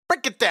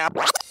Break it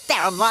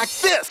down like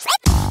this.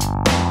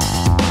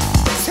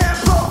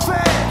 Tempo fit.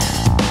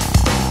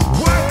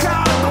 Work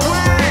out of the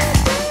way.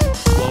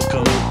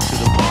 Welcome to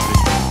the party.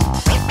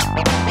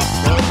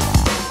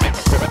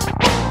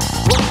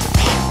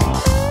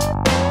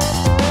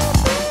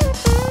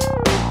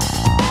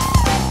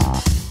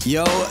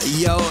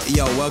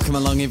 Yo, welcome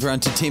along everyone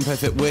to Tempo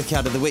Fit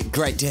Workout of the Week.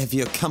 Great to have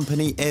your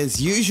company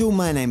as usual.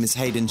 My name is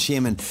Hayden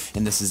Sherman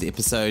and this is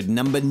episode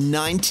number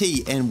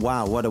 90. And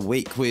wow, what a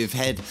week we've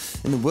had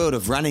in the world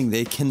of running.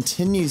 There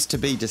continues to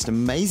be just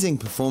amazing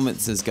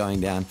performances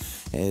going down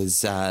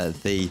as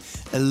the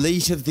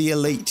elite of the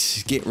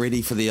elite get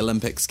ready for the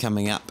Olympics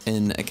coming up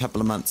in a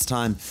couple of months'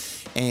 time.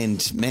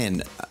 And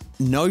man,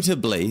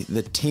 notably,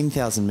 the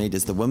 10,000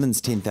 metres, the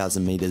women's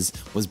 10,000 metres,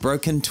 was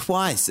broken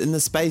twice in the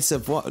space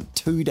of,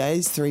 3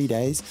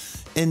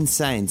 days?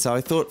 Insane. So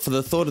I thought for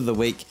the thought of the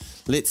week,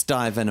 let's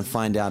dive in and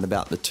find out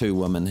about the two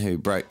women who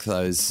broke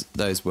those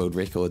world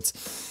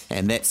records.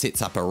 And that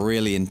sets up a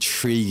really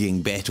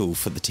intriguing battle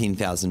for the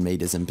 10,000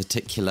 metres in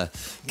particular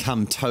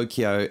come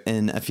Tokyo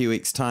in a few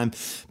weeks' time.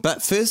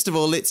 But first of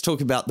all, let's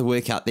talk about the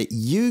workout that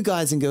you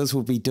guys and girls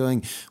will be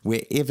doing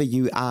wherever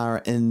you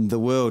are in the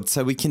world.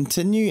 So we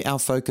continue our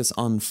focus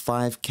on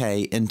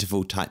 5K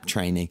interval type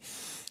training.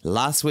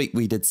 Last week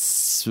we did,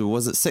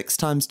 6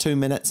 times 2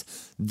 minutes?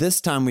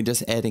 This time we're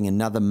just adding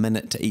another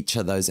minute to each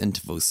of those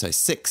intervals. So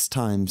 6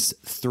 times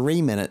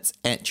 3 minutes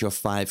at your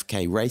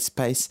 5K race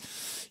pace.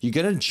 You're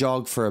going to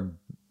jog for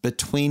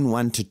between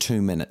 1 to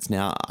 2 minutes.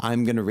 Now,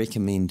 I'm going to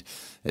recommend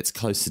it's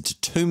closer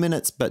to 2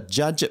 minutes, but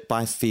judge it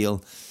by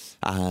feel.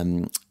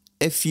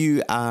 If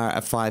you are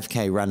a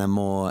 5K runner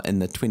more in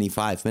the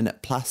 25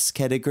 minute plus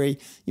category,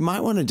 you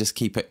might want to just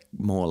keep it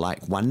more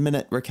like 1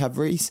 minute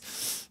recoveries.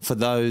 For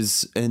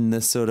those in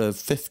the sort of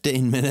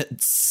 15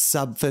 minute,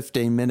 sub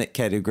 15 minute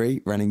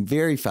category, running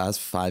very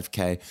fast for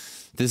 5K,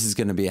 this is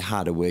going to be a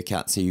harder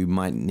workout, so you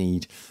might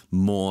need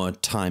more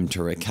time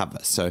to recover.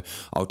 So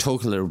I'll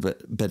talk a little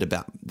bit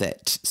about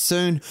that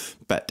soon,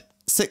 but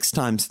 6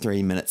 times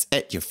 3 minutes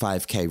at your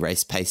 5K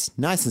race pace,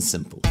 nice and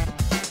simple.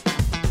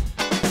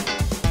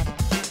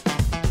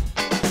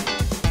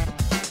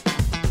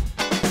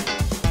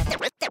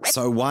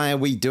 So why are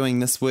we doing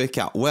this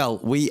workout? Well,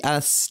 we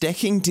are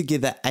stacking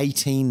together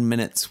 18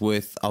 minutes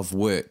worth of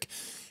work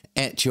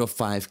at your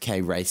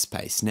 5K race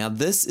pace. Now,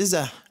 this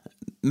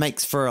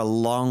makes for a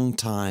long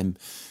time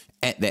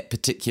at that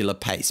particular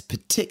pace,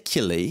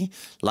 particularly,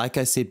 like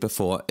I said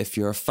before, if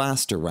you're a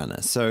faster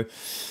runner. So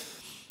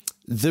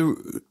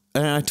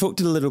and I talked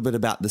a little bit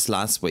about this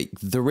last week.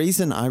 The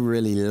reason I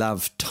really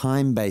love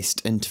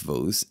time-based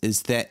intervals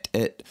is that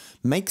it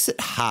makes it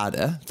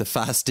harder the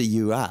faster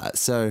you are.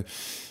 So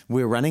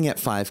we're running at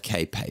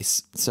 5K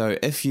pace. So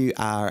if you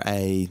are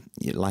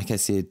like I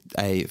said,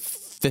 a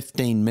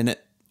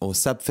 15-minute or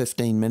sub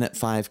 15-minute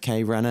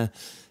 5K runner,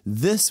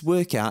 this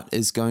workout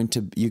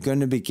you're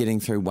going to be getting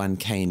through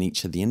 1K in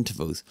each of the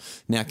intervals.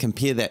 Now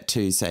compare that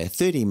to, say, a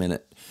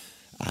 30-minute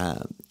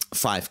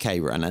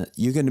 5K runner,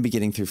 you're going to be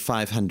getting through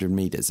 500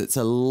 meters. It's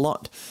a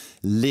lot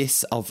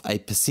less of a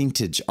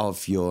percentage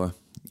of your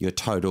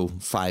total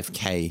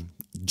 5K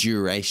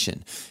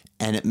duration.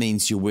 And it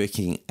means you're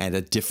working at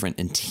a different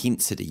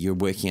intensity. You're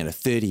working at a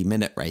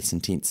 30-minute race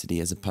intensity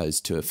as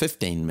opposed to a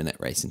 15-minute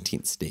race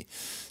intensity.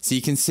 So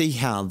you can see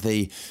how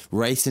the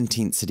race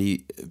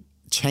intensity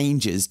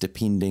changes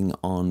depending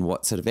on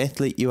what sort of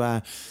athlete you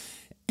are.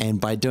 And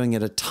by doing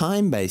it a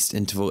time-based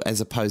interval as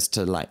opposed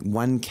to like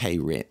 1K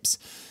reps,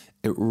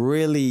 it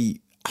really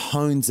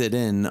hones it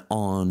in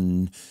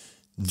on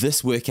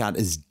this workout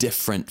is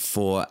different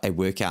for a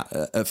workout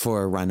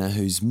for a runner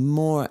who's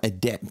more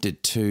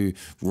adapted to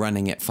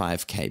running at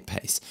 5K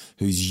pace,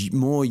 who's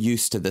more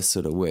used to this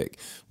sort of work.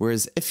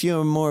 Whereas if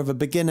you're more of a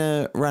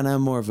beginner runner,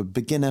 more of a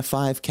beginner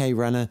 5K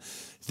runner,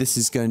 this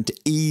is going to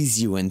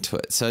ease you into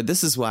it. So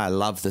this is why I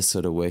love this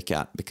sort of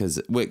workout, because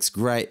it works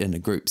great in a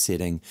group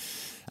setting.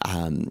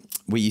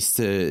 We used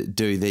to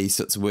do these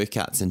sorts of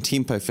workouts in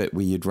Tempo Fit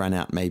where you'd run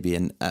out maybe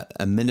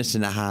a minute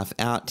and a half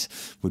out,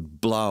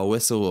 would blow a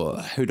whistle or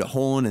hoot a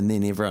horn, and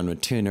then everyone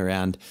would turn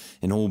around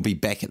and all be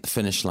back at the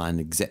finish line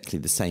at exactly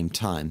the same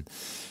time.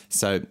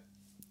 So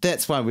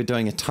that's why we're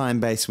doing a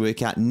time-based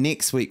workout.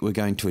 Next week, we're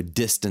going to a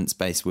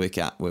distance-based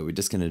workout where we're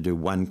just going to do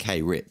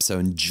 1K reps. So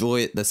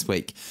enjoy it this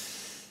week.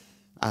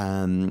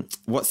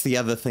 What's the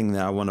other thing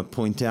that I want to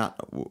point out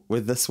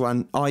with this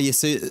one? Oh, yes,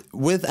 so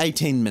with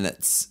 18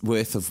 minutes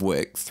worth of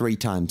work, 3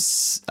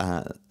 times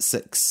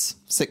 6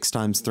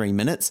 times 3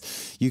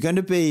 minutes, you're going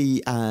to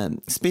be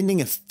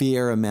spending a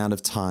fair amount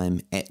of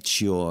time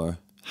at your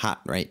heart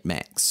rate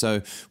max.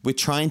 So we're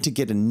trying to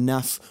get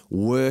enough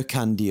work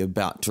under your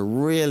belt to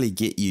really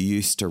get you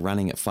used to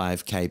running at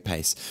 5K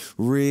pace,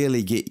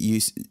 really get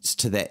used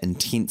to that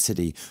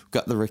intensity. We've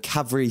got the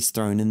recoveries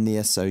thrown in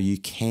there so you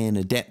can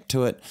adapt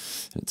to it.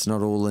 It's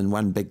not all in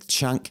one big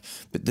chunk,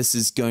 but this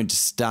is going to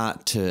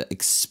start to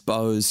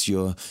expose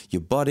your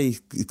body,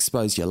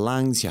 expose your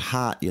lungs, your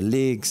heart, your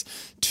legs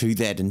to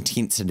that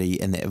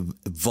intensity and that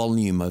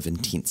volume of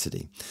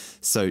intensity.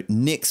 So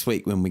next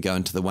week when we go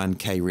into the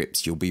 1K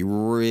reps, you'll be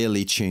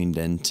really tuned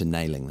in to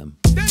nailing them.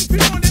 Them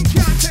beyond them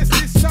can't test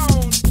this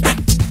sound.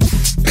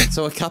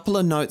 So a couple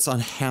of notes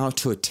on how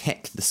to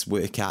attack this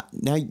workout.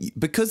 Now,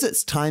 because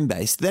it's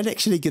time-based, that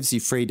actually gives you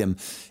freedom.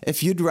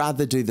 If you'd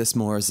rather do this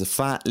more as a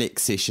fartlek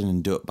session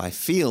and do it by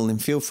feel, then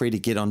feel free to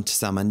get onto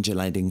some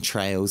undulating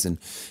trails and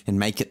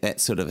make it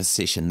that sort of a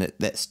session.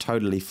 That's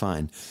totally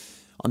fine.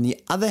 On the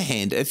other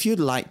hand, if you'd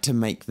like to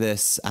make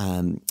this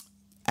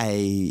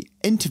a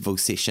interval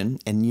session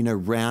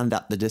and, round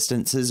up the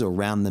distances or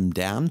round them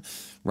down,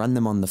 run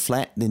them on the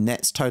flat, then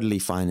that's totally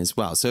fine as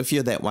well. So if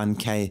you're that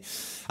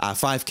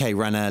 5K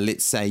runner,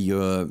 let's say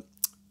you're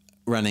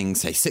running,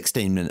 say,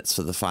 16 minutes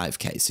for the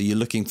 5K. So you're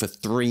looking for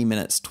 3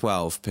 minutes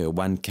 12 per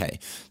 1K.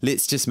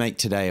 Let's just make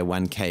today a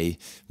 1K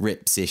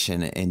rep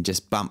session and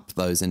just bump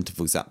those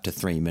intervals up to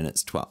 3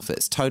 minutes 12.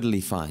 That's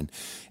totally fine.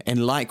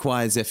 And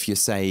likewise, if you're,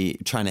 say,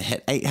 trying to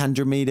hit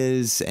 800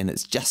 meters and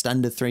it's just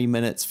under 3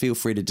 minutes, feel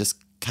free to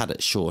just cut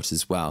it short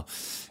as well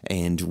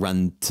and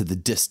run to the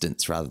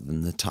distance rather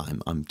than the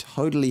time. I'm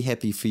totally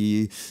happy for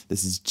you.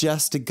 This is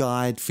just a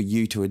guide for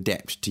you to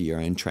adapt to your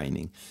own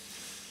training.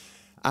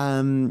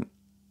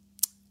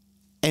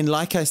 And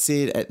like I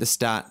said at the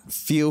start,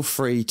 feel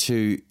free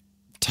to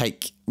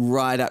take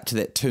right up to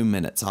that 2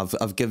 minutes.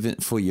 I've given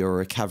for your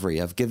recovery.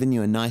 I've given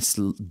you a nice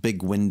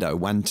big window,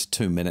 1 to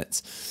 2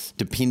 minutes,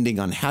 depending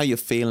on how you're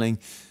feeling,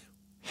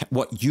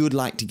 what you'd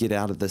like to get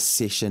out of this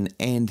session,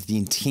 and the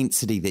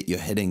intensity that you're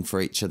hitting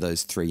for each of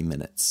those 3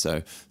 minutes.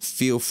 So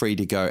feel free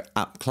to go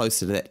up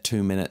closer to that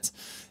 2 minutes.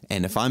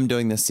 And if I'm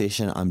doing this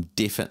session, I'm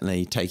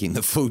definitely taking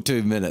the full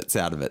 2 minutes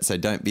out of it. So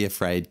don't be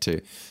afraid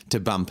to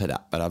bump it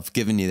up. But I've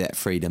given you that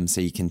freedom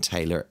so you can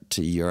tailor it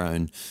to your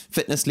own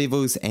fitness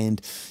levels and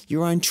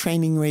your own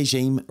training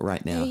regime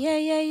right now.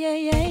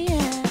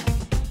 Yeah.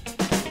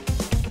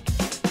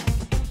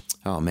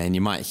 Oh man, you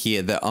might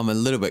hear that I'm a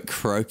little bit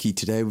croaky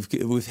today.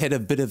 We've had a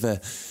bit of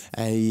a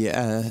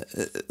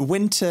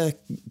winter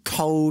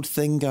cold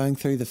thing going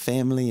through the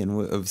family, and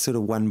we've sort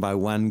of one by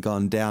one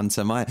gone down.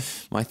 So my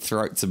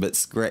throat's a bit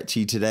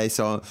scratchy today.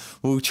 So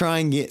we'll try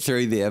and get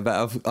through there.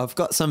 But I've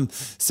got some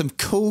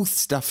cool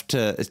stuff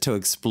to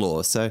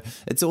explore. So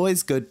it's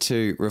always good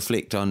to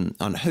reflect on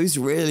who's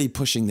really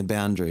pushing the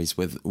boundaries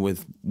with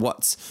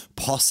what's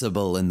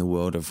possible in the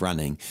world of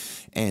running.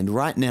 And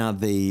right now,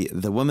 the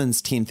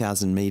women's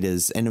 10,000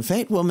 meters, and in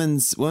fact,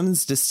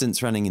 women's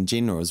distance running in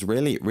general is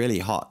really, really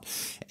hot.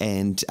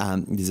 And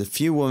there's a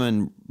few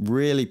women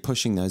really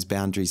pushing those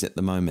boundaries at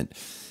the moment.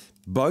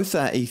 Both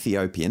are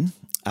Ethiopian.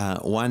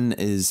 One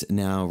is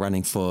now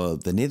running for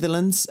the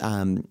Netherlands,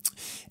 and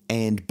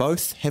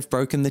both have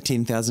broken the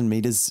 10,000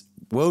 meters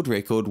world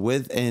record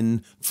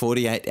within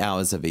 48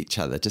 hours of each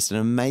other. Just an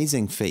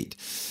amazing feat.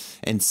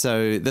 And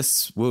so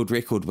this world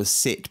record was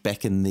set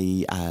back in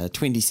the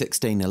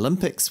 2016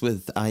 Olympics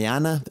with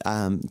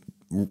Ayana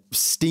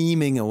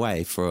steaming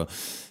away for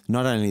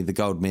not only the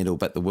gold medal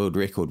but the world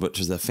record, which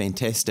was a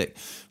fantastic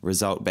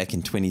result back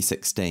in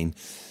 2016.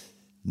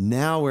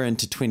 Now we're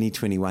into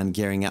 2021,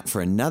 gearing up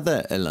for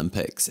another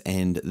Olympics,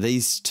 and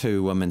these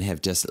two women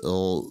have just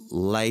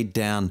laid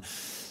down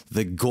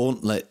the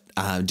gauntlet,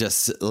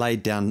 just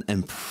laid down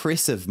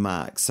impressive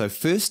marks. So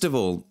first of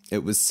all,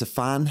 it was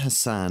Safan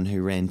Hassan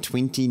who ran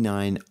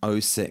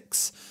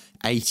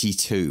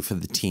 29:06.82 for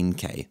the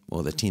 10K,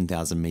 or the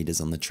 10,000 meters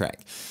on the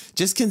track.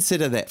 Just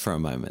consider that for a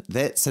moment.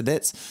 That's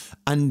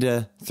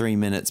under 3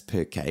 minutes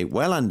per K,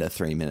 well under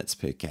 3 minutes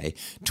per K,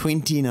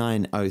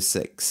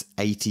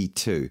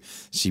 29:06.82.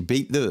 She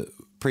beat the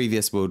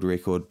previous world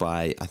record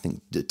by, I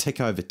think, a tick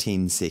over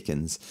 10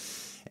 seconds.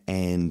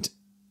 And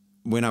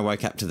when I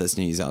woke up to this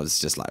news, I was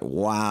just like,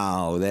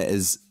 wow, that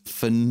is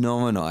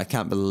phenomenal. I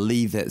can't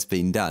believe that's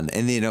been done.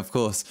 And then, of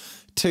course,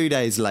 2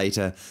 days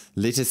later,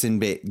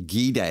 Letesenbet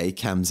Gide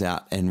comes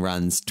out and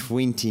runs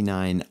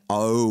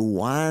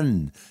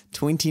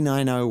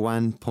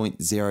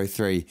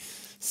 29:01.03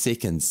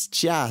 seconds.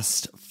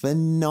 Just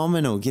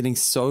phenomenal, getting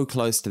so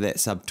close to that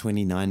sub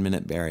 29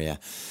 minute barrier.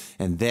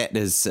 And that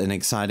is an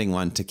exciting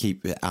one to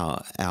keep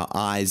our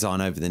eyes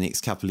on over the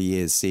next couple of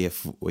years, see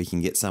if we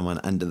can get someone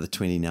under the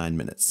 29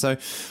 minutes. So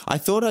I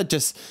thought I'd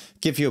just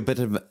give you a bit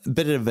of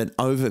an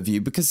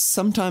overview, because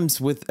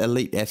sometimes with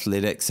elite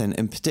athletics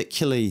and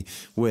particularly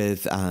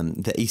with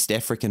the East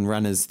African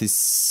runners, there's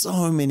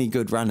so many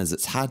good runners.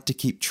 It's hard to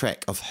keep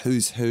track of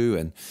who's who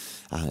and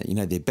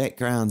their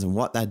backgrounds and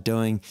what they're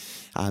doing.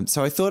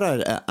 So I thought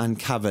I'd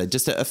uncover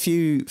just a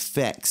few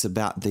facts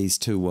about these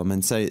two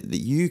women so that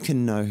you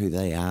can know who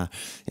they are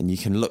and you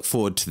can look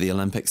forward to the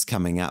Olympics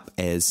coming up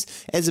as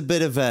a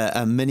bit of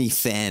a mini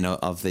fan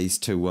of these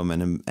two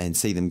women and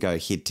see them go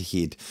head to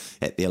head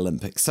at the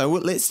Olympics. So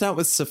let's start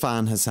with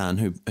Safan Hassan,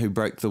 who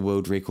broke the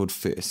world record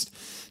first.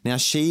 Now,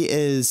 she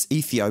is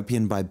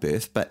Ethiopian by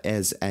birth, but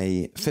as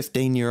a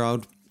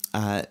 15-year-old,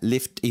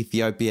 left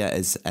Ethiopia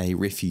as a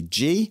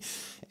refugee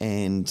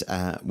and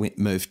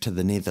moved to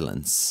the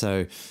Netherlands.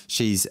 So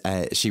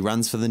she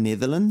runs for the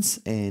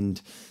Netherlands,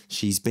 and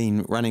she's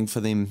been running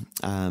for them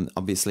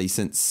obviously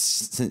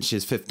since she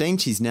was 15.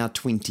 She's now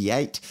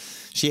 28.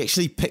 She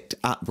actually picked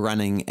up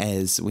running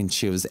when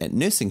she was at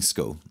nursing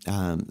school,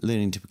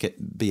 learning to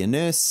be a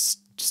nurse.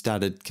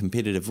 Started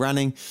competitive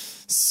running,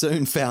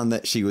 soon found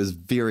that she was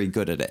very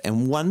good at it.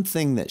 And one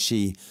thing that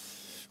she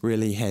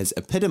really has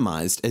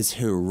epitomized is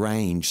her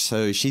range.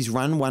 So she's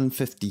run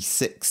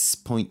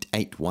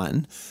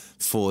 156.81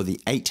 for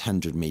the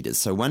 800 meters.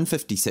 So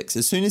 156,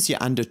 as soon as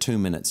you're under 2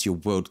 minutes, you're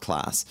world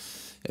class.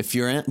 If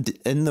you're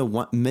in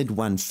the mid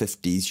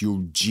 150s,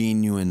 you're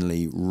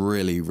genuinely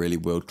really, really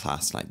world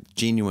class, like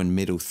genuine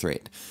medal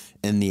threat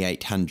in the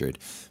 800.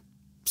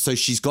 So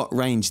she's got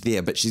range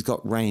there, but she's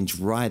got range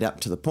right up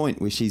to the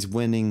point where she's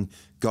winning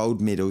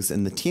gold medals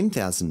in the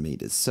 10,000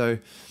 meters. So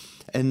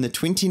in the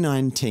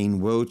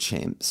 2019 World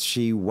Champs,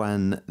 she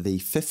won the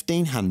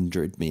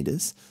 1,500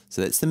 meters.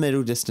 So that's the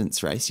middle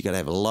distance race. You got to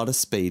have a lot of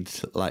speed,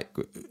 like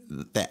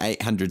the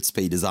 800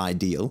 speed is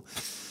ideal.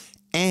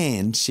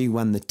 And she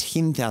won the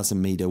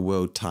 10,000 meter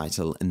world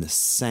title in the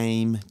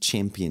same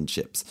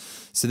championships.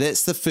 So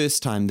that's the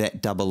first time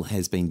that double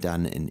has been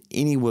done in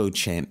any World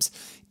Champs,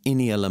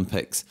 any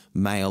Olympics,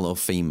 male or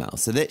female.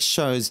 So that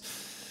shows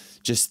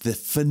just the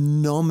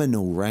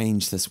phenomenal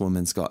range this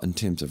woman's got in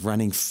terms of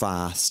running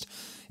fast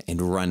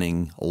and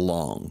running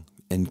long.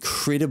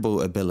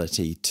 Incredible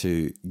ability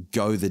to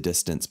go the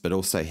distance, but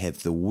also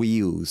have the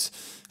wheels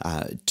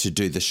to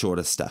do the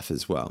shorter stuff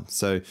as well.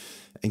 So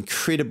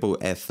incredible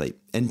athlete.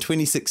 In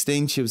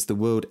 2016, she was the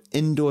world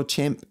indoor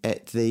champ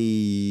at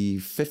the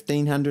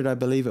 1500, I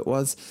believe it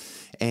was.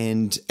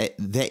 And at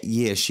that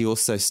year, she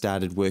also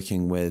started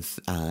working with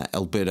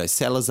Alberto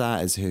Salazar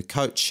as her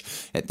coach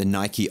at the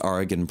Nike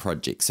Oregon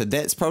project. So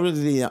that's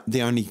probably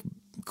the only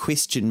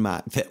question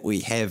mark that we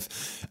have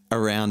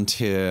around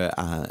her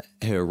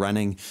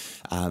running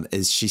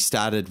is she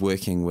started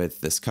working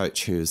with this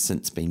coach who has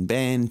since been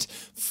banned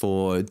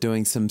for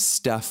doing some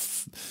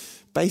stuff.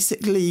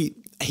 Basically,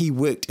 he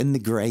worked in the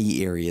grey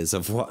areas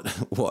of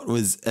what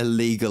was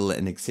illegal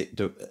and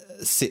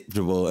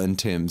acceptable in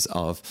terms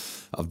of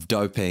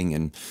doping,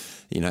 and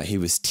he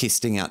was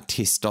testing out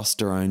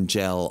testosterone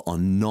gel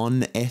on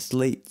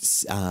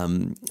non-athletes,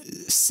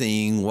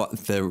 seeing what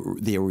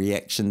their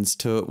reactions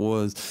to it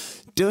was,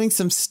 doing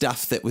some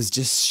stuff that was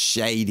just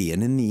shady,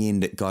 and in the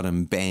end it got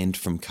him banned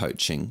from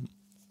coaching.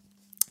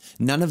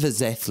 None of his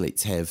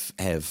athletes have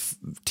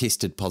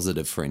tested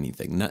positive for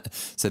anything. No,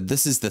 so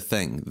this is the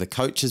thing. The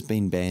coach has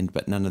been banned,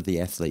 but none of the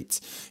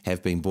athletes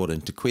have been brought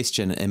into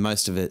question, and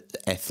most of the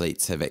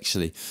athletes have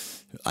actually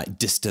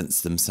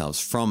distanced themselves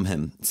from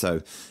him.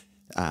 So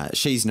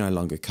she's no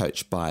longer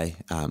coached by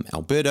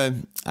Alberto,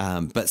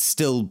 but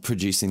still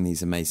producing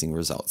these amazing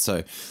results.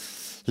 So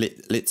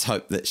let's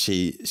hope that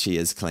she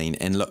is clean.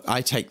 And look,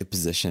 I take the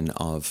position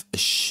of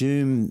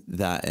assume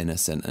they're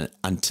innocent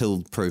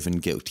until proven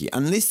guilty,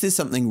 unless there's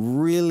something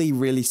really,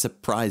 really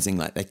surprising,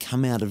 like they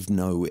come out of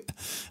nowhere.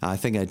 I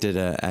think I did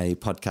a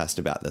podcast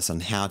about this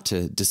on how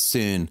to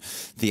discern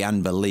the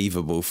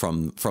unbelievable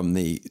from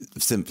the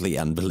simply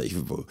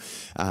unbelievable.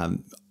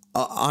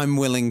 I'm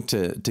willing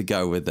to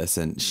go with this,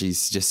 and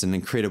she's just an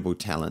incredible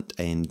talent.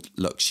 And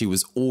look, she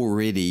was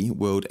already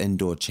world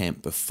indoor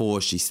champ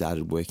before she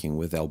started working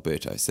with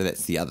Alberto. So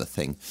that's the other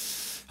thing.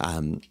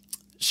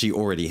 She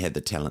already had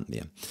the talent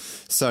there.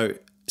 So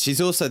she's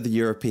also the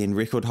European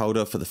record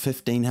holder for the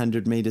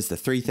 1,500 meters, the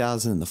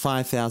 3,000 and the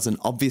 5,000,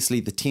 obviously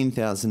the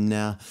 10,000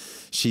 now.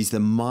 She's the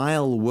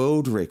mile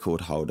world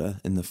record holder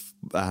in the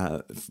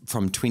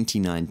from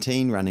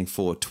 2019, running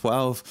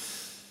 4:12.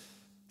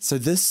 So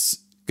this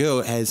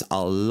girl has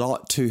a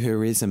lot to her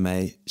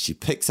resume. She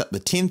picks up the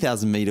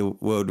 10,000 meter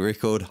world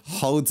record,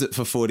 holds it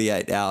for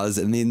 48 hours,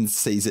 and then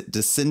sees it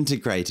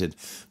disintegrated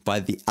by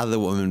the other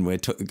woman we're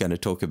going to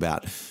talk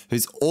about,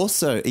 who's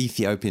also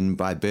Ethiopian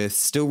by birth,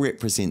 still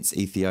represents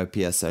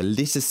Ethiopia. So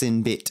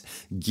Letesenbet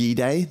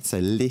Gide.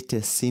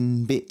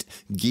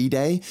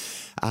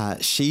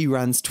 She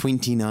runs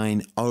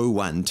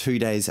 29:01, 2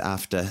 days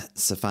after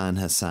Safan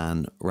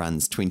Hassan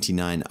runs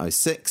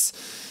 29:06.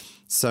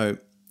 So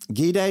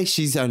Gide,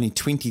 she's only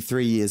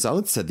 23 years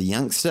old, so the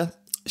youngster.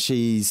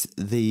 She's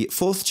the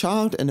fourth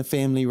child in a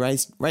family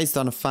raised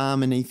on a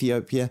farm in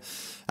Ethiopia.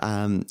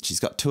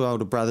 She's got two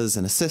older brothers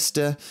and a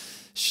sister.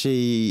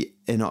 She,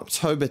 in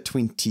October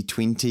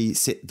 2020,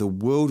 set the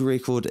world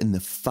record in the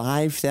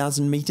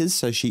 5,000 meters,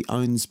 so she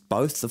owns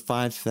both the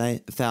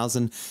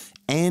 5,000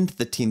 and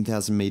the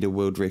 10,000 meter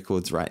world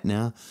records right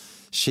now.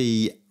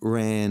 She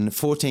ran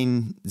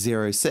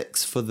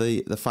 14:06 for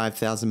the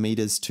 5,000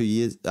 meters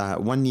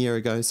 1 year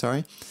ago,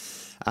 sorry.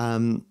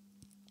 And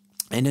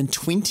in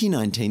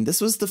 2019,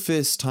 this was the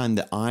first time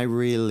that I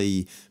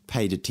really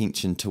paid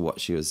attention to what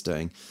she was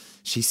doing.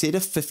 She set a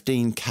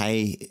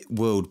 15K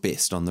world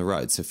best on the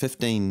road. So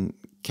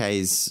 15K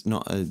is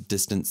not a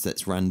distance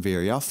that's run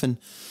very often,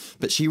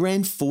 but she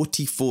ran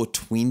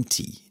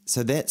 44:20.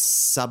 So that's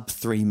sub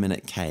 3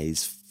 minute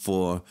Ks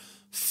for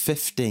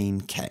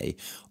 15K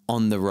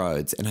on the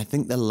roads. And I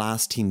think the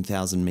last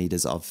 10,000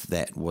 meters of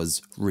that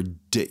was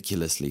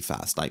ridiculously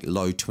fast, like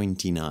low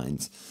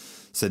 29s.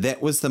 So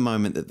that was the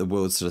moment that the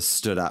world sort of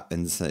stood up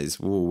and says,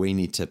 well, we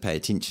need to pay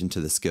attention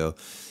to this girl.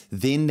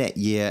 Then that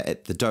year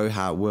at the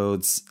Doha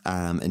Worlds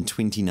in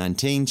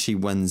 2019, she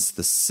wins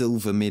the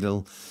silver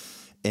medal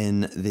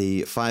in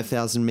the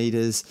 5,000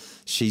 meters.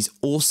 She's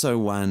also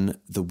won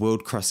the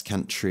World Cross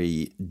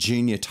Country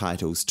Junior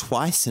titles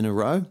twice in a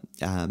row,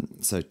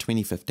 so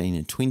 2015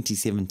 and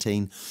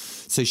 2017.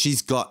 So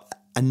she's got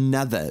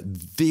another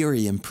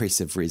very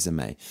impressive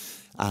resume.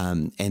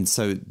 And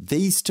so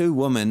these two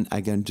women are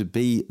going to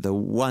be the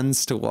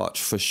ones to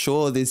watch for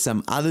sure. There's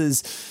some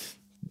others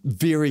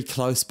very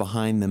close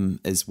behind them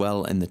as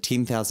well in the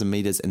 10,000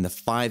 meters, and the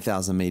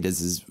 5,000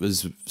 meters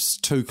was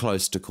too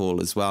close to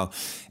call as well.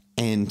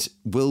 And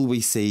will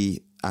we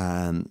see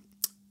Sifan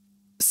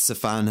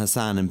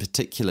Hassan in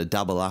particular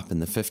double up in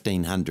the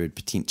 1,500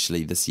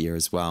 potentially this year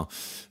as well?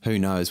 Who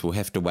knows? We'll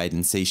have to wait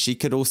and see. She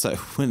could also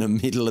win a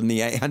medal in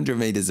the 800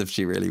 meters if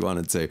she really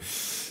wanted to.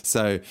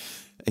 So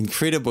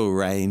incredible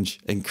range,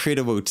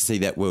 incredible to see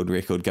that world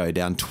record go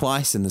down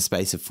twice in the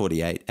space of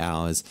 48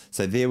 hours.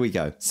 So there we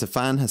go.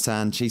 Sifan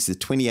Hassan, she's a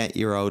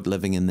 28-year-old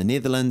living in the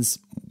Netherlands,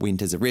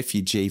 went as a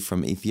refugee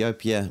from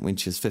Ethiopia when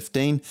she was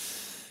 15,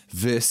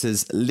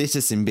 versus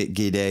Letesenbet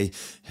Gede,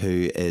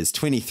 who is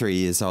 23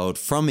 years old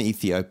from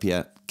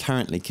Ethiopia,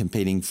 currently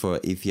competing for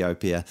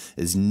Ethiopia,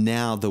 is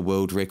now the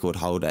world record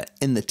holder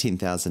in the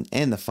 10,000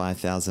 and the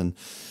 5,000.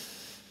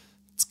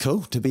 It's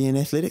cool to be an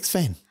athletics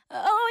fan.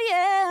 Oh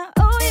yeah,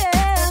 oh yeah.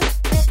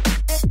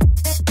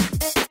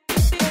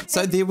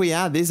 So there we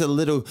are. There's a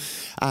little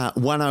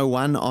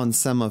 101 on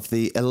some of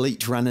the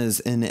elite runners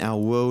in our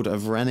world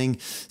of running.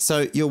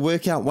 So your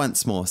workout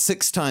once more,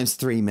 6 times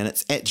 3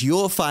 minutes at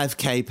your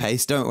 5K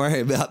pace. Don't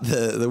worry about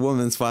the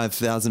women's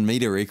 5,000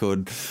 meter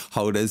record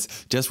holders.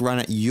 Just run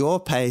at your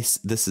pace.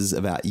 This is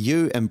about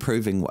you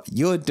improving what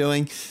you're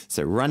doing.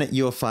 So run at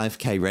your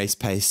 5K race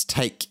pace.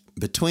 Take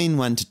between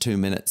 1 to 2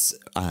 minutes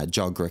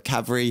jog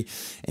recovery,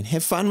 and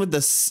have fun with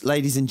this,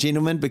 ladies and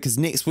gentlemen, because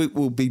next week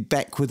we'll be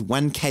back with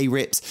 1K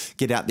reps.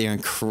 Get out there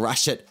and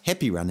crush it.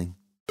 Happy running.